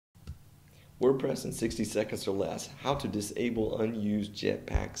WordPress in 60 seconds or less. How to disable unused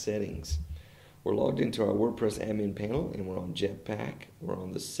Jetpack settings. We're logged into our WordPress admin panel and we're on Jetpack. We're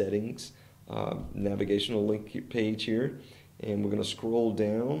on the settings navigational link page here, and we're going to scroll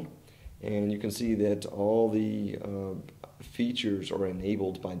down and you can see that all the features are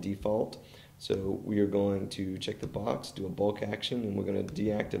enabled by default. So we are going to check the box, do a bulk action, and we're going to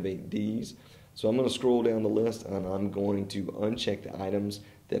deactivate these. So I'm going to scroll down the list and I'm going to uncheck the items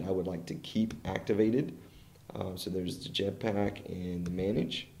that I would like to keep activated. So there's the Jetpack and the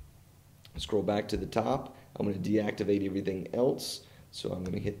manage. Scroll back to the top. I'm going to deactivate everything else. So I'm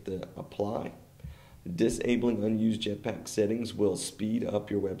going to hit the apply. Disabling unused Jetpack settings will speed up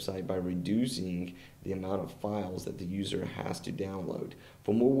your website by reducing the amount of files that the user has to download.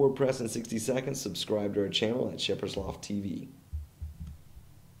 For more WordPress in 60 seconds, subscribe to our channel at Shepherd's Loft TV.